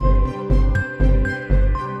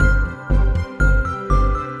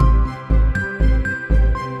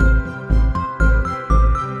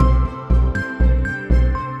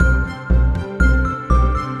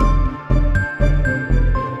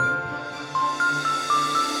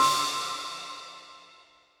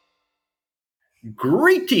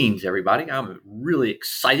Greetings, everybody. I'm really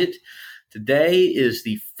excited. Today is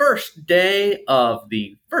the first day of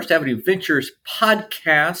the First Avenue Ventures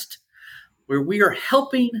podcast, where we are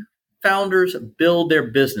helping founders build their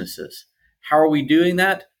businesses. How are we doing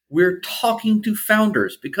that? We're talking to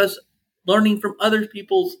founders because learning from other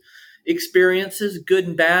people's experiences, good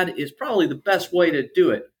and bad, is probably the best way to do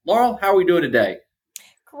it. Laurel, how are we doing today?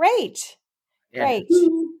 Great. And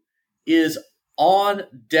who is on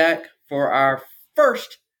deck for our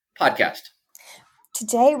first podcast?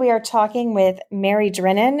 Today we are talking with Mary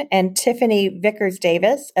Drennan and Tiffany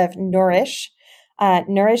Vickers-Davis of Nourish.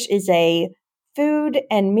 Nourish is a food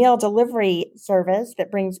and meal delivery service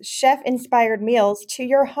that brings chef-inspired meals to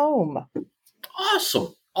your home.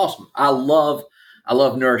 Awesome. I love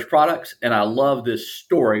Nourish products, and I love this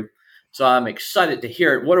story. So I'm excited to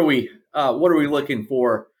hear it. What are we looking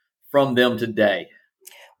for from them today?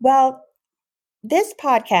 Well, this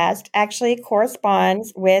podcast actually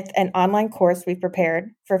corresponds with an online course we've prepared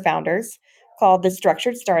for founders called The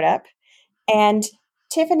Structured Startup. And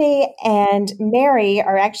Tiffany and Mary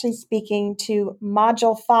are actually speaking to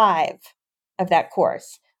Module 5 of that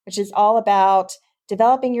course, which is all about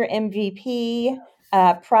developing your MVP,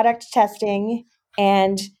 product testing,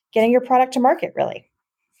 and getting your product to market, really.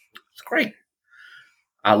 It's great.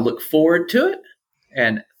 I look forward to it.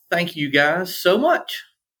 And thank you guys so much.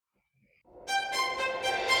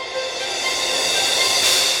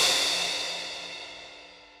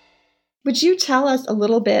 Would you tell us a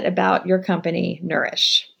little bit about your company,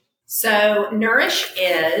 Nourish? So Nourish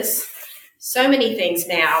is so many things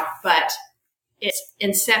now, but its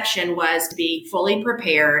inception was to be fully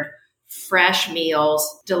prepared, fresh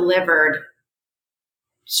meals delivered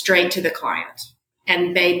straight to the client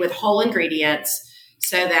and made with whole ingredients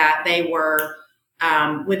so that they were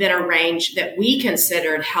within a range that we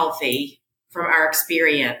considered healthy from our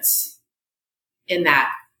experience in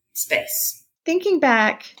that space. Thinking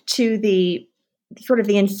back to the sort of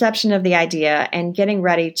the inception of the idea and getting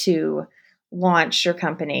ready to launch your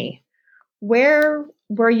company, where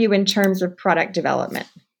were you in terms of product development?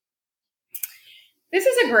 This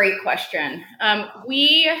is a great question.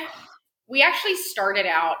 We actually started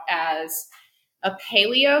out as a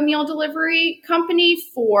paleo meal delivery company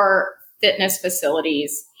for fitness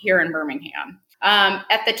facilities here in Birmingham.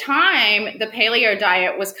 At the time, the paleo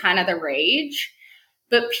diet was kind of the rage,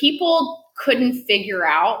 but people couldn't figure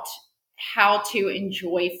out how to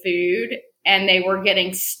enjoy food, and they were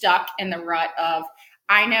getting stuck in the rut of,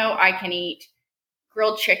 I know I can eat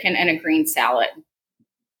grilled chicken and a green salad.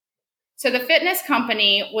 So the fitness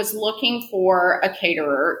company was looking for a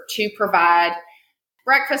caterer to provide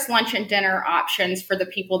breakfast, lunch, and dinner options for the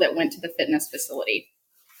people that went to the fitness facility.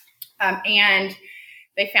 And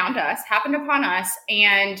they found us, happened upon us,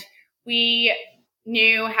 and we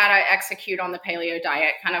knew how to execute on the paleo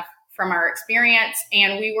diet kind of from our experience.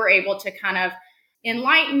 And we were able to kind of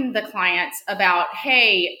enlighten the clients about,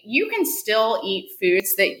 hey, you can still eat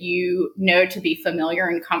foods that you know to be familiar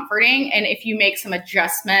and comforting. And if you make some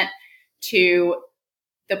adjustment to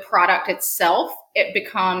the product itself, it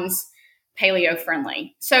becomes paleo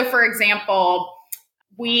friendly. So for example,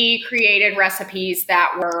 we created recipes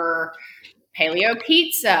that were paleo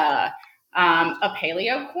pizza, a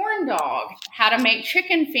paleo corn dog, how to make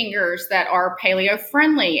chicken fingers that are paleo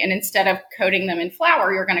friendly. And instead of coating them in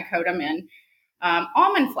flour, you're going to coat them in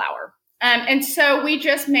almond flour. And so we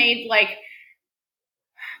just made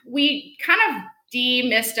we kind of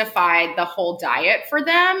demystified the whole diet for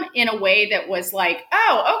them in a way that was like,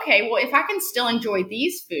 oh, okay, well, if I can still enjoy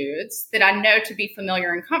these foods that I know to be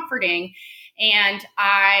familiar and comforting, and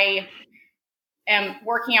I am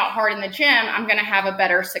working out hard in the gym, I'm going to have a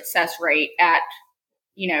better success rate at,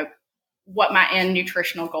 what my end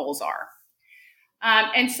nutritional goals are.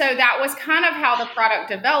 And so that was kind of how the product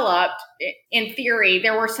developed. In theory,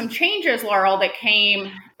 there were some changes, Laurel, that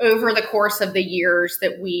came over the course of the years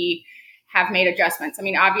that we have made adjustments. I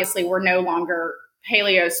mean, obviously, we're no longer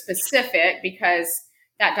paleo specific because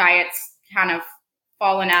that diet's kind of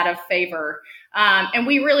fallen out of favor. And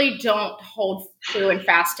we really don't hold true and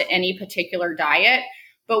fast to any particular diet,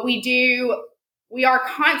 but we are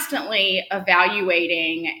constantly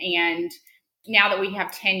evaluating. And now that we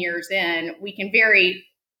have 10 years in, we can very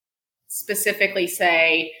specifically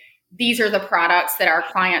say, these are the products that our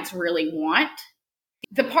clients really want.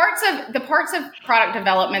 The parts of product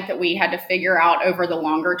development that we had to figure out over the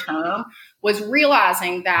longer term was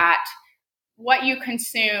realizing that what you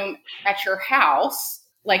consume at your house,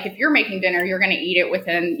 like if you're making dinner, you're going to eat it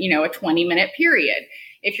within, a 20-minute period.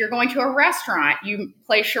 If you're going to a restaurant, you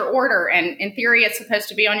place your order, and in theory, it's supposed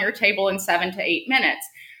to be on your table in 7 to 8 minutes.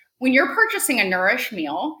 When you're purchasing a Nourish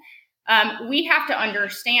meal, we have to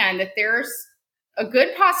understand that there's a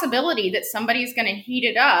good possibility that somebody's going to heat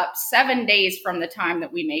it up 7 days from the time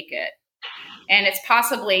that we make it. And it's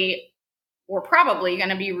probably going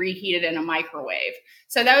to be reheated in a microwave.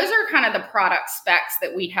 So those are kind of the product specs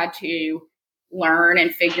that we had to learn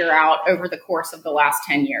and figure out over the course of the last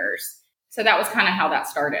 10 years. So that was kind of how that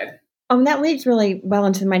started. That leads really well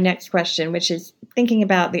into my next question, which is thinking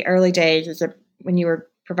about the early days when you were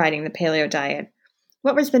providing the paleo diet.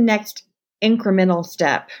 What was the next incremental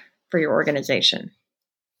step for your organization?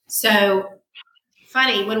 So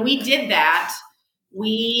funny, when we did that,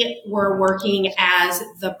 we were working as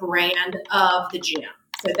the brand of the gym.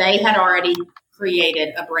 So they had already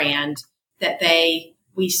created a brand that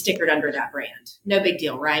we stickered under that brand. No big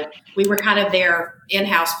deal, right? We were kind of their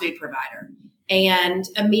in-house food provider. And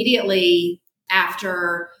immediately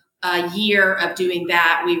after a year of doing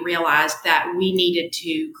that, we realized that we needed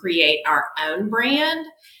to create our own brand.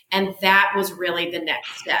 And that was really the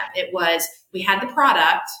next step. It was, we had the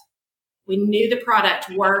product, we knew the product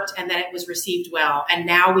worked and that it was received well. And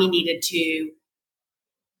now we needed to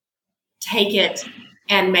take it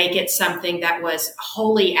and make it something that was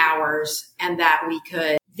wholly ours and that we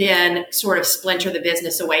could then sort of splinter the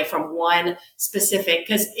business away from one specific,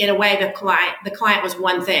 because in a way the client was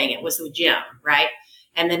one thing. It was the gym, right?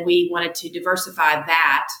 And then we wanted to diversify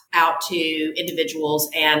that out to individuals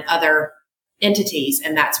and other entities.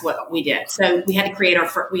 And that's what we did. So we had to create our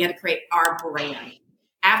brand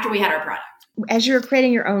after we had our product. As you were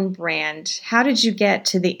creating your own brand, how did you get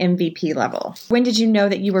to the MVP level? When did you know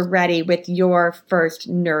that you were ready with your first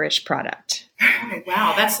Nourish product? Oh,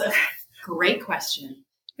 wow. That's a great question.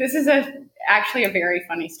 This is actually a very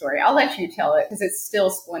funny story. I'll let you tell it because it still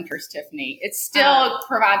splinters Tiffany. It still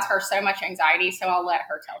provides her so much anxiety, so I'll let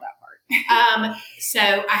her tell that part. So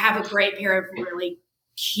I have a great pair of really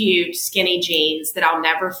cute skinny jeans that I'll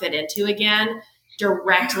never fit into again,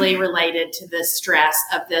 directly related to the stress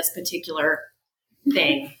of this particular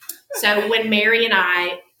thing. So when Mary and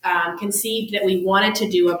I conceived that we wanted to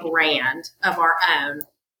do a brand of our own,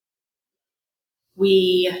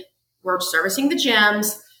 we were servicing the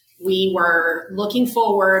gyms. We were looking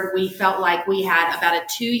forward. We felt like we had about a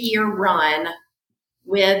 2-year run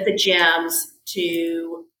with the gyms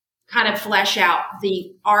to kind of flesh out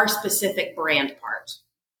our specific brand part.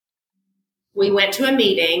 We went to a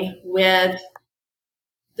meeting with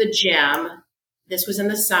the gym. This was in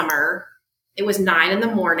the summer. It was 9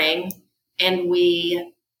 a.m, and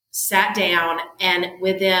we sat down, and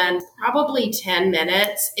within probably 10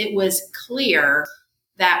 minutes, it was clear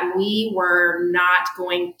that we were not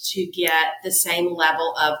going to get the same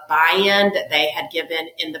level of buy-in that they had given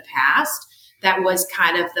in the past. That was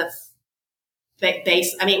kind of the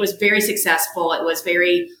base. I mean, it was very successful. It was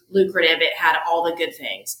very lucrative. It had all the good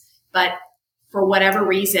things. But for whatever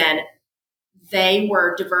reason, they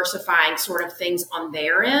were diversifying sort of things on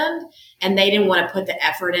their end, and they didn't want to put the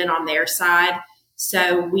effort in on their side.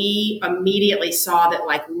 So we immediately saw that,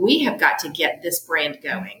 like, we have got to get this brand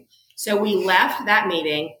going. So we left that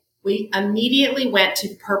meeting. We immediately went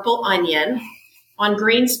to Purple Onion on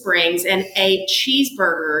Green Springs and ate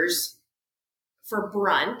cheeseburgers for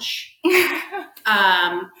brunch,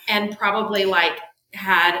 and probably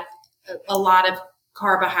had a lot of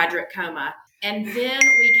carbohydrate coma. And then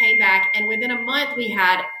we came back, and within a month we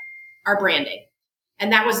had our branding.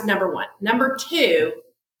 And that was number one. Number two,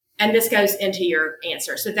 and this goes into your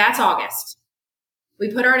answer. So that's August.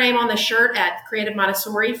 We put our name on the shirt at Creative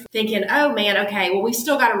Montessori thinking, oh man, okay, well, we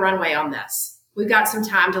still got a runway on this. We've got some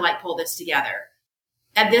time to pull this together.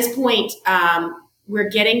 At this point, we're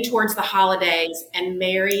getting towards the holidays, and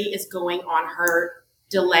Mary is going on her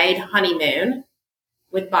delayed honeymoon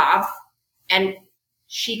with Bob. And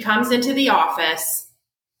she comes into the office,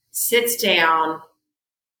 sits down,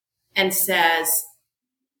 and says,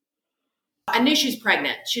 I knew she was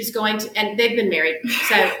pregnant. She's going to, and they've been married.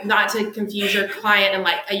 So not to confuse your client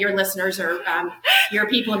and your listeners or your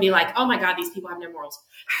people and be like, oh my God, these people have no morals.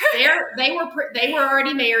 They were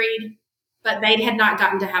already married, but they had not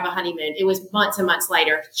gotten to have a honeymoon. It was months and months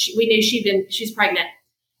later. We knew she's pregnant,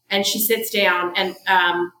 and she sits down and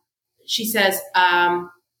she says, I'm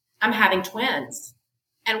having twins.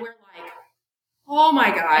 And we're like, oh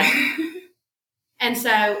my God. And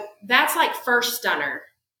so that's first stunner.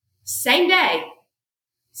 Same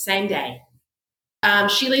day.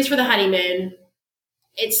 She leaves for the honeymoon.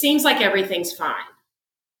 It seems like everything's fine.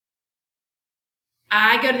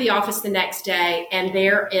 I go to the office the next day, and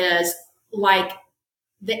there is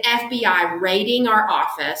the FBI raiding our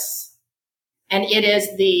office, and it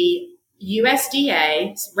is the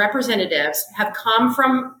USDA representatives have come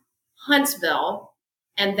from Huntsville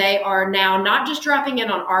And they are now not just dropping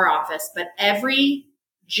in on our office, but every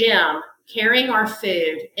gym carrying our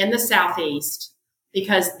food in the Southeast,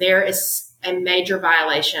 because there is a major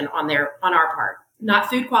violation on our part. Not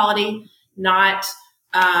food quality, not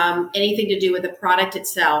anything to do with the product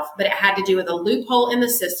itself, but it had to do with a loophole in the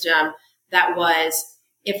system that was,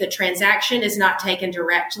 if the transaction is not taken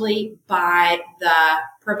directly by the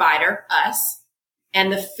provider, us,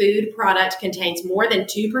 and the food product contains more than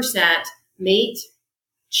 2% meat,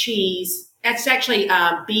 cheese, it's actually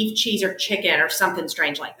beef, cheese, or chicken, or something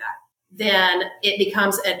strange like that, then it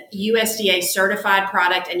becomes a USDA certified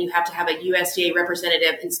product, and you have to have a USDA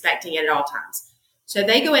representative inspecting it at all times. So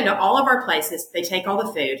they go into all of our places, they take all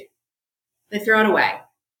the food, they throw it away.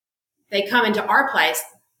 They come into our place,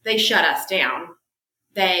 they shut us down.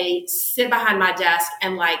 They sit behind my desk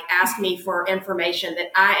and ask me for information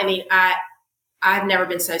that I've never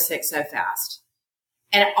been so sick so fast.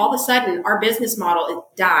 And all of a sudden, our business model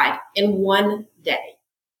died in one day.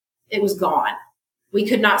 It was gone. We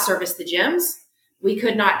could not service the gyms. We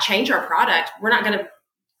could not change our product. We're not going to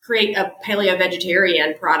create a paleo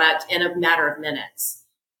vegetarian product in a matter of minutes.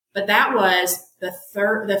 But that was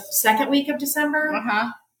the second week of December.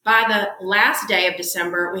 Uh-huh. By the last day of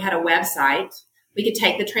December, we had a website. We could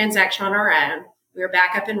take the transaction on our own. We were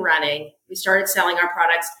back up and running. We started selling our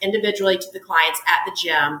products individually to the clients at the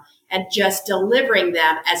gym and just delivering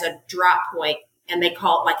them as a drop point. And they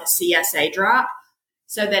call it like a CSA drop,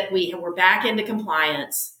 so that we were back into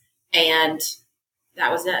compliance. And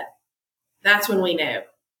that was it. That's when we knew.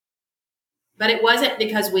 But it wasn't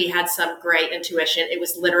because we had some great intuition. It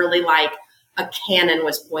was literally like a cannon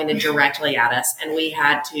was pointed directly at us, and we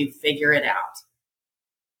had to figure it out.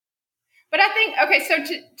 But I think, okay, so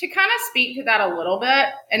to kind of speak to that a little bit,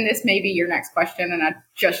 and this may be your next question, and I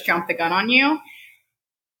just jumped the gun on you.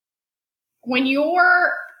 When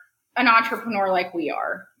you're an entrepreneur like we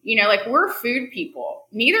are, we're food people.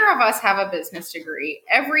 Neither of us have a business degree.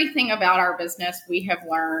 Everything about our business we have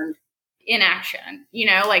learned in action,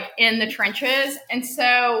 in the trenches. And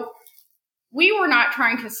so we were not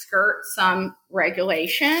trying to skirt some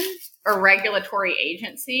regulation or regulatory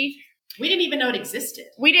agency. We didn't even know it existed.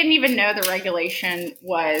 We didn't even know the regulation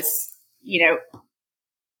was,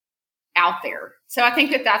 out there. So I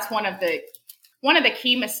think that that's one of the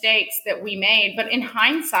key mistakes that we made. But in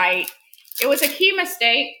hindsight, it was a key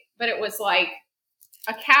mistake, but it was like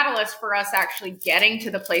a catalyst for us actually getting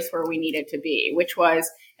to the place where we needed to be, which was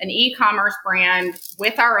an e-commerce brand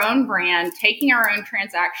with our own brand, taking our own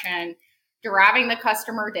transaction, deriving the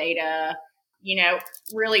customer data,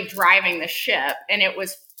 really driving the ship. And it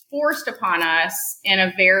was forced upon us in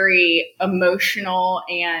a very emotional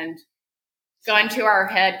and gun to our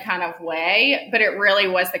head kind of way. But it really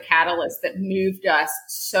was the catalyst that moved us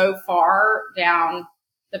so far down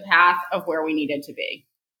the path of where we needed to be.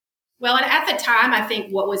 Well, and at the time, I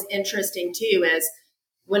think what was interesting too is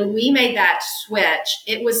when we made that switch,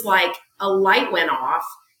 it was like a light went off,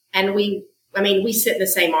 and we sit in the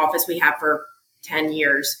same office we have for 10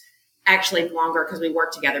 years, actually longer because we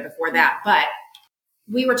worked together before that. But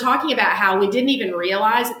we were talking about how we didn't even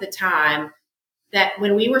realize at the time that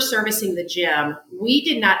when we were servicing the gym, we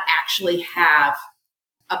did not actually have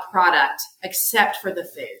a product except for the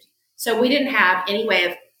food. So we didn't have any way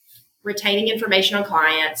of retaining information on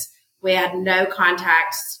clients. We had no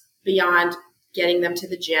contacts beyond getting them to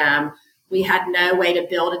the gym. We had no way to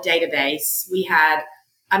build a database. We had,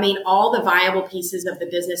 all the viable pieces of the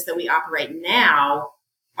business that we operate now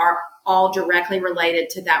are all directly related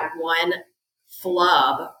to that one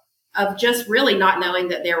flub of just really not knowing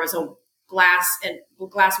that there was a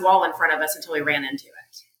glass wall in front of us until we ran into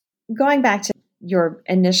it. Going back to your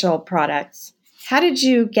initial products, how did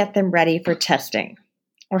you get them ready for testing,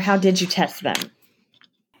 or how did you test them?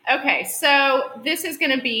 Okay, so this is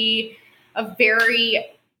going to be a very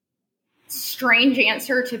strange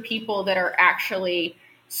answer to people that are actually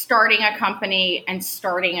starting a company and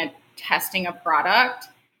testing a product.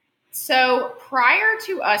 So prior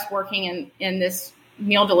to us working in this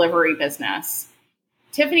meal delivery business,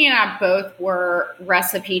 Tiffany and I both were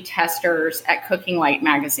recipe testers at Cooking Light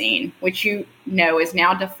magazine, which is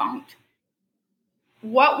now defunct.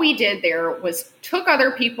 What we did there was took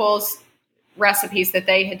other people's recipes that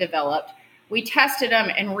they had developed. We tested them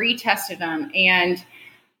and retested them. And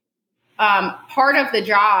part of the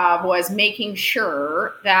job was making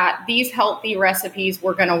sure that these healthy recipes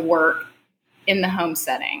were going to work in the home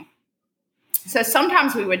setting. So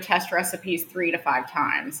sometimes we would test recipes 3 to 5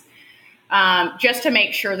 times just to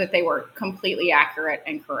make sure that they were completely accurate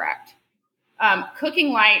and correct.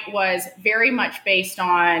 Cooking Light was very much based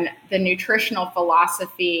on the nutritional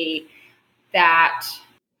philosophy that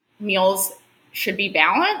meals should be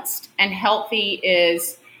balanced, and healthy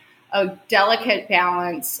is a delicate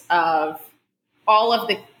balance of all of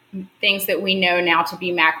the things that we know now to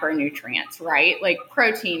be macronutrients, right? Like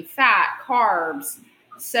protein, fat, carbs,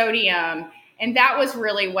 sodium. And that was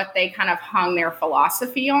really what they kind of hung their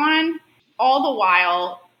philosophy on. All the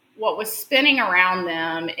while, what was spinning around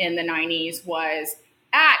them in the 90s was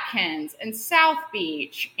Atkins and South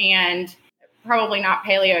Beach and probably not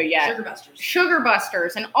paleo yet. Sugar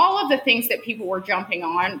Busters and all of the things that people were jumping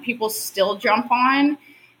on, people still jump on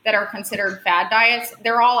that are considered fad diets.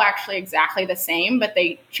 They're all actually exactly the same, but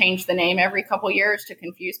they change the name every couple years to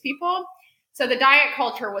confuse people. So the diet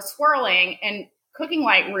culture was swirling, and Cooking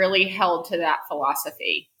Light really held to that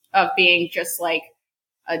philosophy of being just like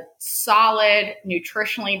a solid,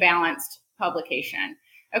 nutritionally balanced publication.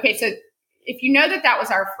 Okay, so if you know that was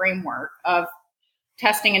our framework of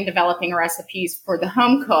testing and developing recipes for the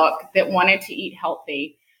home cook that wanted to eat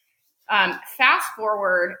healthy, fast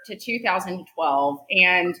forward to 2012,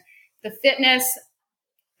 and the fitness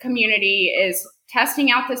community is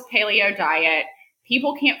testing out this paleo diet.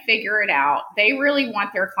 People can't figure it out. They really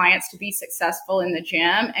want their clients to be successful in the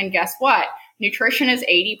gym. And guess what? Nutrition is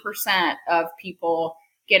 80% of people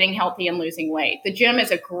getting healthy and losing weight. The gym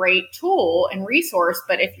is a great tool and resource,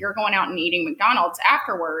 but if you're going out and eating McDonald's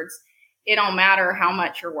afterwards, it don't matter how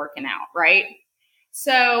much you're working out, right?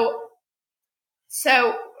 So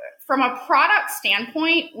from a product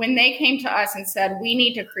standpoint, when they came to us and said, we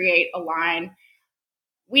need to create a line,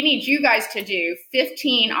 we need you guys to do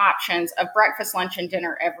 15 options of breakfast, lunch, and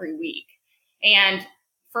dinner every week. And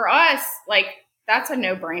for us, like, that's a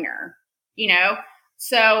no-brainer,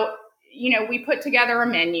 So, we put together a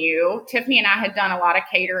menu. Tiffany and I had done a lot of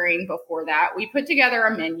catering before that. We put together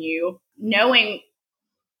a menu knowing,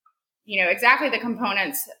 exactly the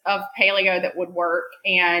components of paleo that would work.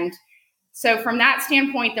 And so from that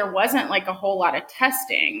standpoint, there wasn't like a whole lot of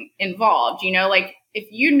testing involved, like if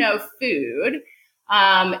food,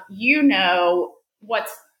 what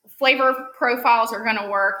flavor profiles are going to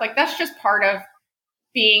work. Like that's just part of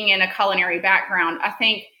being in a culinary background. I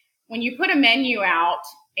think when you put a menu out,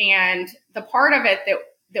 and the part of it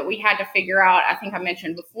that we had to figure out, I think I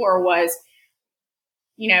mentioned before, was,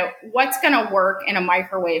 what's going to work in a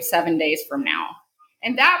microwave 7 days from now.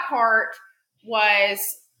 And that part was,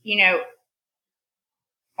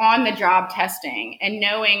 on the job testing and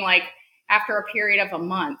knowing like after a period of a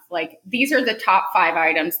month, like these are the top 5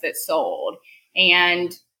 items that sold.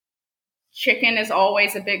 And chicken is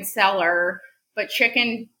always a big seller, but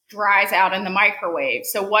chicken dries out in the microwave.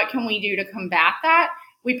 So what can we do to combat that?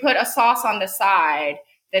 We put a sauce on the side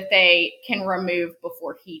that they can remove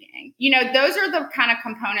before heating. Those are the kind of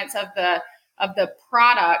components of the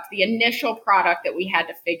product, the initial product that we had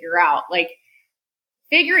to figure out. Like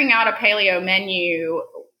figuring out a paleo menu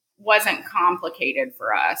wasn't complicated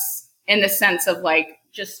for us in the sense of like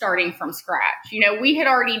just starting from scratch. We had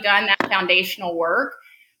already done that foundational work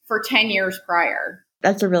for 10 years prior.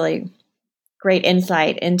 That's a really great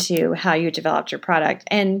insight into how you developed your product.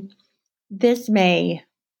 And this may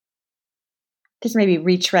be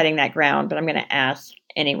retreading that ground, but I'm going to ask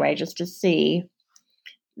anyway, just to see.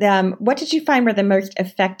 What did you find were the most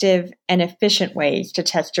effective and efficient ways to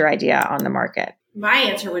test your idea on the market? My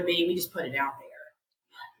answer would be we just put it out there.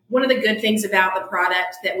 One of the good things about the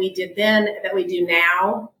product that we did then, that we do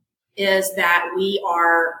now, is that we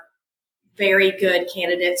are very good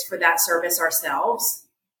candidates for that service ourselves.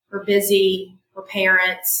 We're busy, we're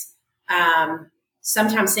parents,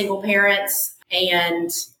 sometimes single parents, and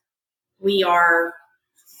we are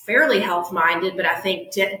fairly health-minded, but I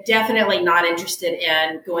think definitely not interested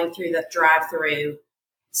in going through the drive-through.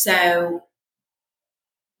 So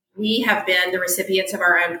we have been the recipients of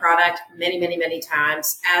our own product many, many, many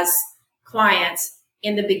times as clients.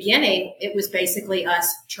 In the beginning, it was basically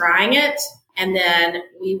us trying it, and then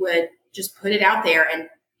we would just put it out there and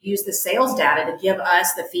use the sales data to give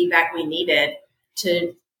us the feedback we needed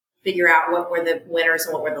to figure out what were the winners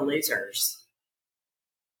and what were the losers.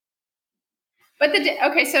 But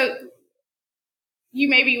so you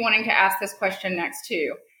may be wanting to ask this question next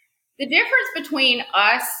too. The difference between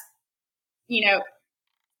us,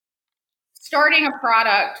 starting a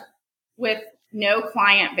product with no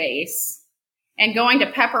client base and going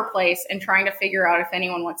to Pepper Place and trying to figure out if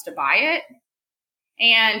anyone wants to buy it,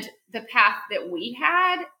 and the path that we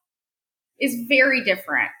had is very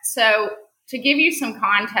different. So to give you some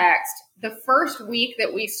context, the first week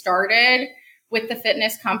that we started with the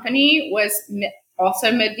fitness company was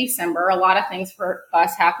also mid-December. A lot of things for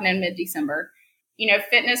us happen in mid-December.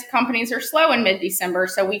 Fitness companies are slow in mid-December,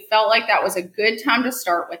 so we felt like that was a good time to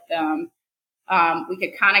start with them. We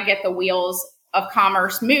could kind of get the wheels of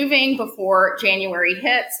commerce moving before January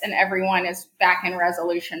hits and everyone is back in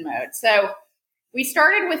resolution mode. So we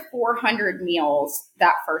started with 400 meals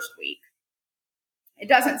that first week. It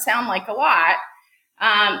doesn't sound like a lot,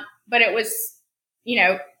 but it was,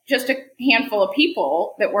 just a handful of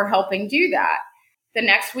people that were helping do that. The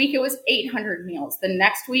next week, it was 800 meals. The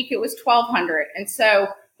next week, it was 1,200. And so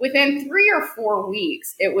within 3 or 4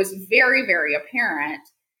 weeks, it was very, very apparent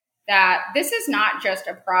that this is not just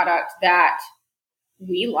a product that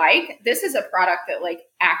we like. This is a product that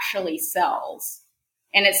actually sells,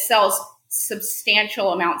 and it sells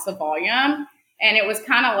substantial amounts of volume. And it was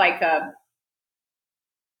kind of like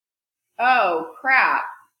oh crap,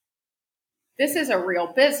 this is a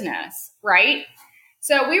real business, right?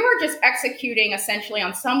 So we were just executing essentially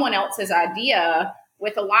on someone else's idea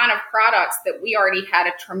with a line of products that we already had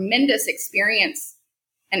a tremendous experience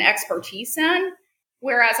and expertise in.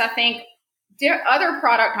 Whereas I think other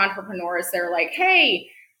product entrepreneurs, they're like, hey,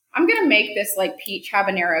 I'm going to make this peach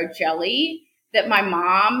habanero jelly that my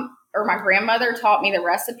mom or my grandmother taught me the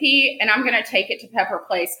recipe, and I'm going to take it to Pepper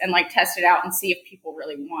Place and test it out and see if people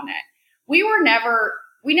really want it. We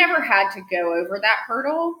never had to go over that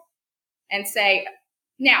hurdle and say,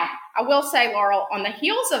 now I will say, Laurel, on the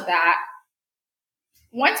heels of that,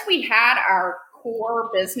 once we had our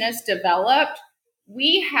core business developed,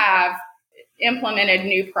 we have implemented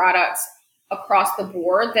new products across the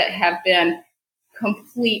board that have been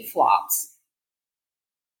complete flops.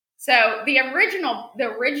 So the original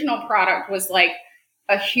product was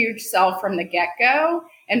a huge sell from the get-go.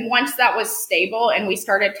 And once that was stable and we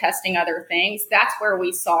started testing other things, that's where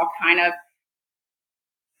we saw kind of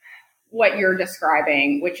what you're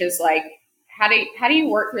describing, which is how do you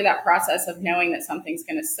work through that process of knowing that something's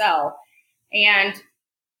going to sell? And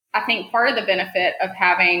I think part of the benefit of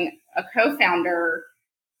having a co-founder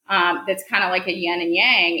that's kind of like a yin and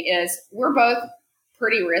yang is we're both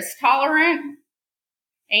pretty risk tolerant.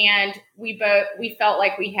 And we felt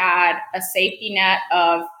like we had a safety net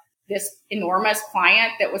of this enormous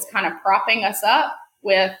client that was kind of propping us up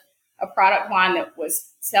with a product line that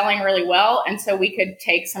was selling really well. And so we could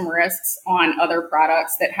take some risks on other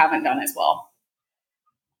products that haven't done as well.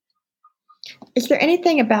 Is there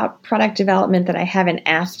anything about product development that I haven't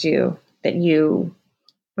asked you that you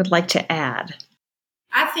would like to add?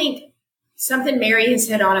 I think something Mary has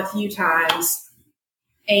hit on a few times,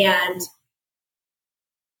 and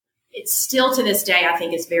it's still to this day, I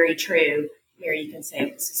think is very true. Mary, you can say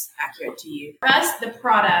this is accurate to you. For us, the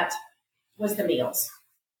product was the meals,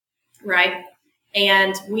 right?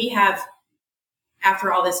 And we have,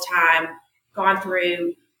 after all this time, gone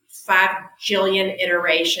through 5 jillion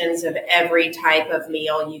iterations of every type of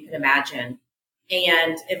meal you can imagine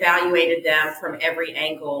and evaluated them from every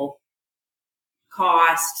angle: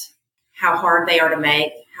 cost, how hard they are to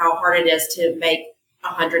make, how hard it is to make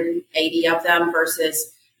 180 of them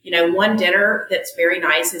versus, one dinner that's very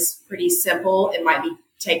nice is pretty simple. It might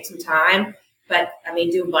take some time, but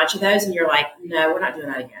do a bunch of those and you're like, no, we're not doing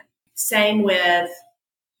that again. Same with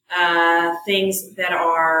things that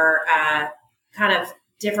are kind of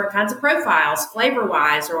different kinds of profiles,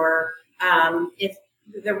 flavor-wise, or if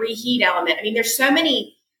the reheat element. There's so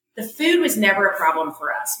many. The food was never a problem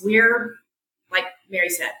for us. We're, like Mary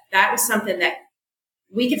said, that was something that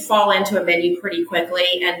we could fall into a menu pretty quickly,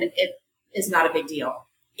 and it is not a big deal.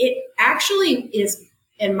 It actually is,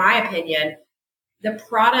 in my opinion, the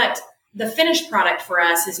product, the finished product for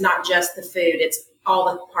us is not just the food, it's all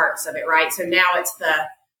the parts of it, right? So now it's the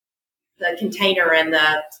container and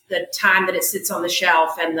the time that it sits on the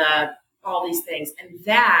shelf and all these things. And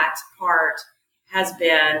that part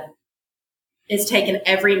is taken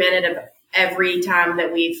every minute of every time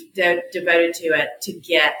that we've devoted to it to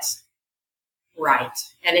get right.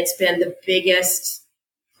 And it's been the biggest,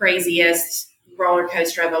 craziest roller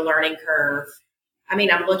coaster of a learning curve. I'm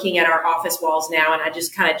looking at our office walls now and I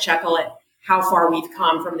just kind of chuckle at how far we've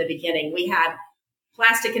come from the beginning. We had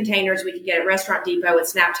plastic containers we could get at Restaurant Depot with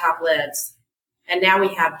snap top lids. And now we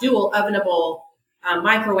have dual ovenable,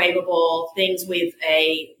 microwavable things we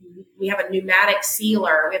have a pneumatic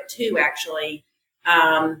sealer. We have 2 actually,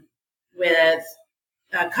 with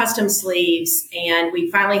custom sleeves. And we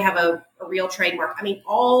finally have a real trademark.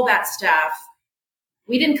 All that stuff,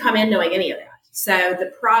 we didn't come in knowing any of that. So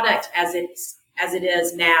the product as it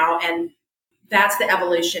is now, and that's the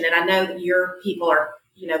evolution. And I know that your people are,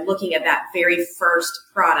 looking at that very first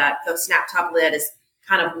product. The snap top lid is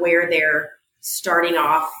kind of where they're starting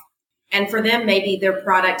off. And for them, maybe their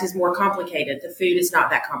product is more complicated. The food is not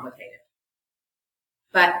that complicated.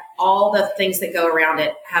 But all the things that go around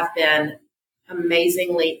it have been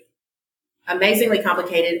amazingly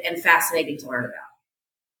complicated and fascinating to learn about.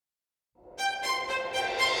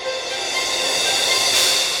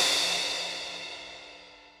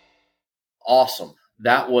 awesome.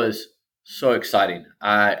 That was so exciting.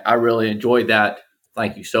 I really enjoyed that.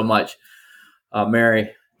 Thank you so much,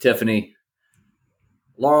 Mary, Tiffany,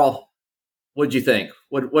 Laurel. What did you think?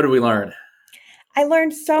 What did we learn? I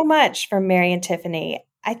learned so much from Mary and Tiffany.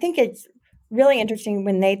 I think it's really interesting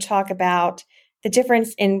when they talk about the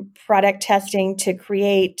difference in product testing to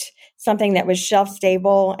create something that was shelf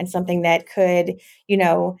stable and something that could,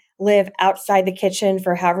 live outside the kitchen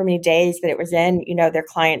for however many days that it was in, their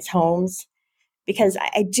clients' homes. Because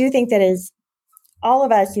I do think that as all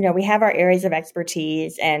of us, we have our areas of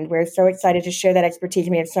expertise and we're so excited to share that expertise.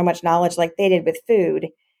 And we have so much knowledge like they did with food.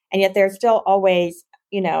 And yet there's still always,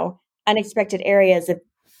 unexpected areas of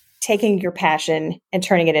taking your passion and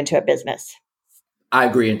turning it into a business. I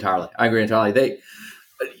agree entirely. They,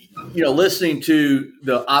 listening to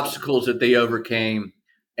the obstacles that they overcame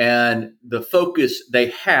and the focus they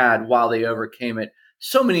had while they overcame it.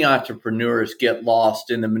 So many entrepreneurs get lost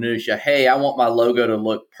in the minutia. Hey, I want my logo to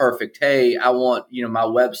look perfect. Hey, I want, my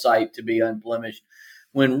website to be unblemished.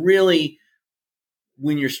 When really,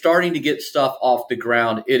 when you're starting to get stuff off the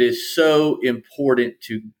ground, it is so important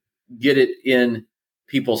to get it in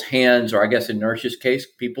people's hands, or I guess in Nourish's case,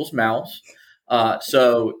 people's mouths.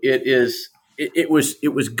 So it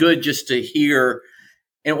was good just to hear,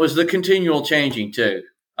 and it was the continual changing too.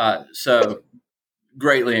 So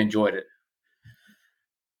greatly enjoyed it.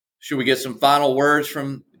 Should we get some final words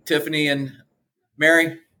from Tiffany and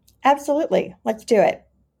Mary? Absolutely. Let's do it.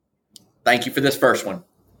 Thank you for this first one.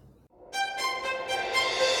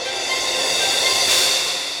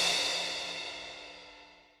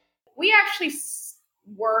 We actually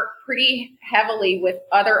work pretty heavily with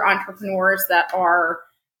other entrepreneurs that are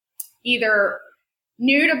either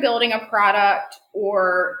new to building a product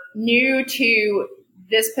or new to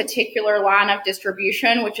this particular line of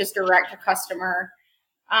distribution, which is direct to customer.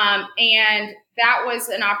 And that was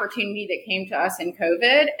an opportunity that came to us in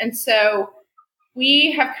COVID. And so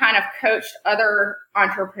we have kind of coached other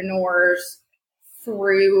entrepreneurs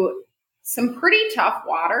through some pretty tough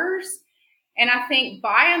waters. And I think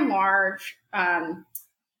by and large,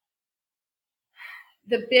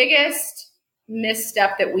 the biggest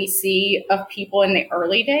misstep that we see of people in the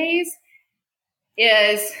early days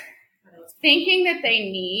is thinking that they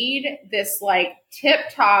need this like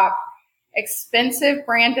tip-top, expensive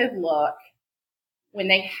branded look when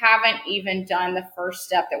they haven't even done the first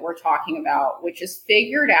step that we're talking about, which is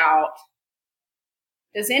figured out,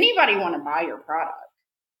 does anybody want to buy your product?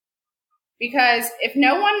 Because if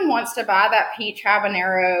no one wants to buy that peach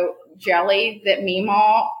habanero jelly that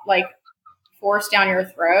Meemaw like forced down your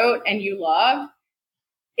throat and you love,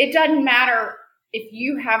 it doesn't matter if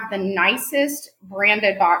you have the nicest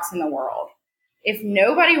branded box in the world. If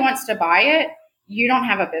nobody wants to buy it, you don't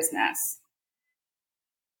have a business.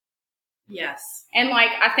 Yes. And like,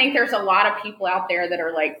 I think there's a lot of people out there that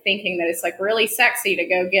are like thinking that it's like really sexy to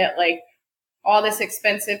go get like all this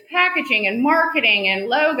expensive packaging and marketing and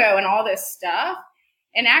logo and all this stuff.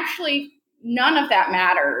 And actually, none of that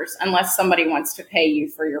matters unless somebody wants to pay you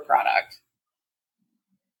for your product.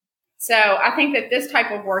 So I think that this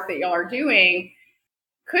type of work that y'all are doing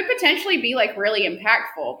could potentially be like really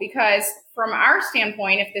impactful, because from our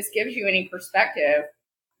standpoint, if this gives you any perspective,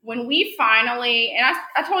 when we finally, and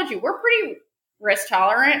I told you, we're pretty risk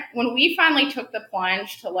tolerant. When we finally took the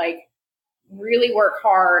plunge to like really work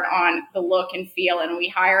hard on the look and feel, and we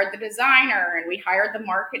hired the designer and we hired the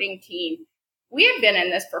marketing team, we had been in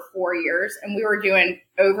this for 4 years and we were doing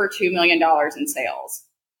over $2 million in sales.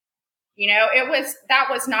 That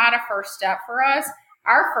was not a first step for us.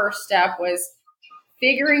 Our first step was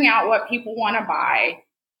figuring out what people want to buy.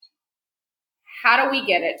 How do we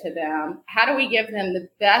get it to them? How do we give them the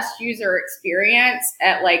best user experience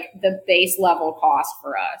at like the base level cost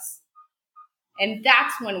for us? And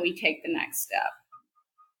that's when we take the next step.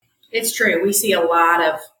 It's true. We see a lot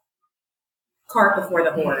of cart before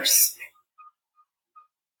the horse.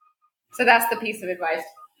 So that's the piece of advice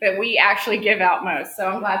that we actually give out most. So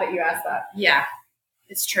I'm glad that you asked that. Yeah,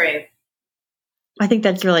 it's true. I think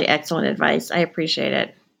that's really excellent advice. I appreciate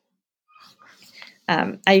it.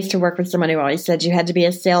 I used to work with someone who always said you had to be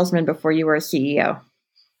a salesman before you were a CEO.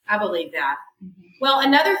 I believe that. Mm-hmm. Well,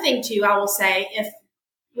 another thing too, I will say,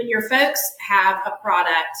 when your folks have a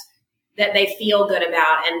product that they feel good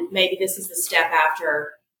about, and maybe this is the step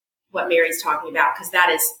after what Mary's talking about, because that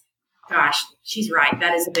is, gosh, she's right.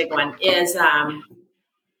 That is a big one, is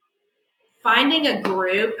finding a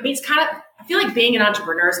group. I mean, I feel like being an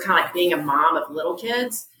entrepreneur is kind of like being a mom of little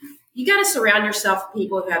kids. You got to surround yourself with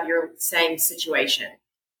people who have your same situation,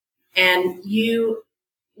 and you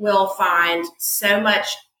will find so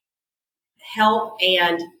much help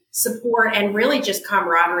and support and really just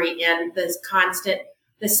camaraderie in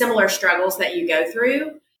the similar struggles that you go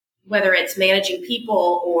through, whether it's managing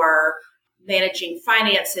people or managing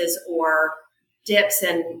finances or dips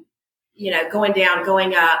and, going down,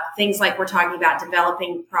 going up, things like we're talking about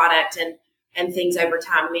developing product and things over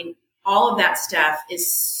time. I mean, all of that stuff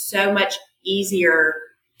is so much easier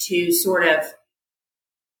to sort of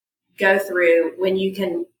go through when you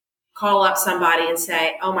can call up somebody and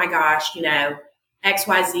say, oh my gosh,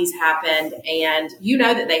 XYZ's happened, and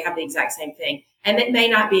that they have the exact same thing. And it may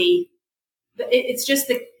not be, it's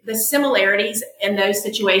just the similarities in those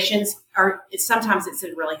situations sometimes it's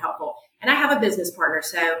really helpful. And I have a business partner,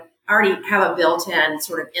 so I already have a built-in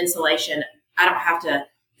sort of insulation. I don't have to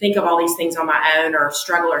think of all these things on my own or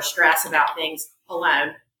struggle or stress about things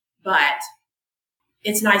alone. But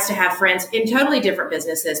it's nice to have friends in totally different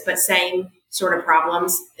businesses, but same sort of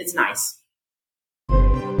problems. It's nice.